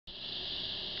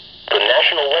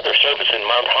National Weather Service in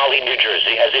Mount Holly, New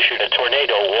Jersey has issued a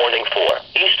tornado warning for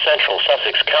east central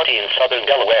Sussex County in southern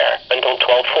Delaware until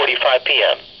 12:45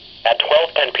 p.m. At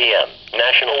 12:10 p.m.,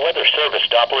 National Weather Service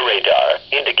Doppler radar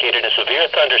indicated a severe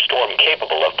thunderstorm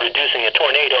capable of producing a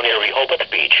tornado near Rehoboth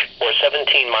Beach, or 17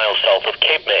 miles south of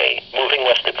Cape May, moving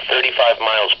west at 35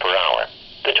 miles per hour.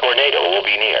 The tornado will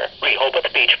be near Rehoboth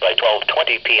Beach by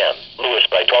 12:20 p.m., Lewis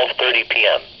by 12:30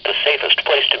 p.m. The safest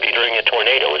place to be during a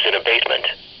tornado is in a basement.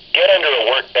 Get under a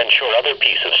workbench or other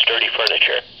piece of sturdy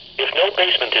furniture. If no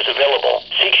basement is available,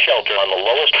 seek shelter on the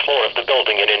lowest floor of the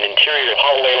building in an interior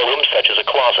hallway room such as a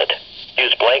closet.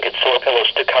 Use blankets or pillows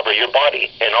to cover your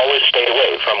body, and always stay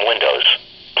away from windows.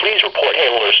 Please report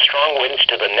hail or strong winds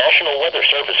to the National Weather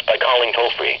Service by calling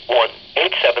toll-free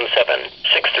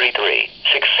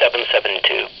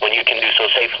 1-877-633-6772 when you can do so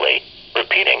safely.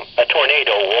 Repeating, a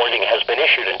tornado warning has been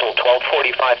issued until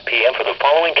 12:45 p.m. for the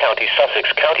following counties: Sussex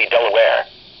County,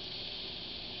 Delaware,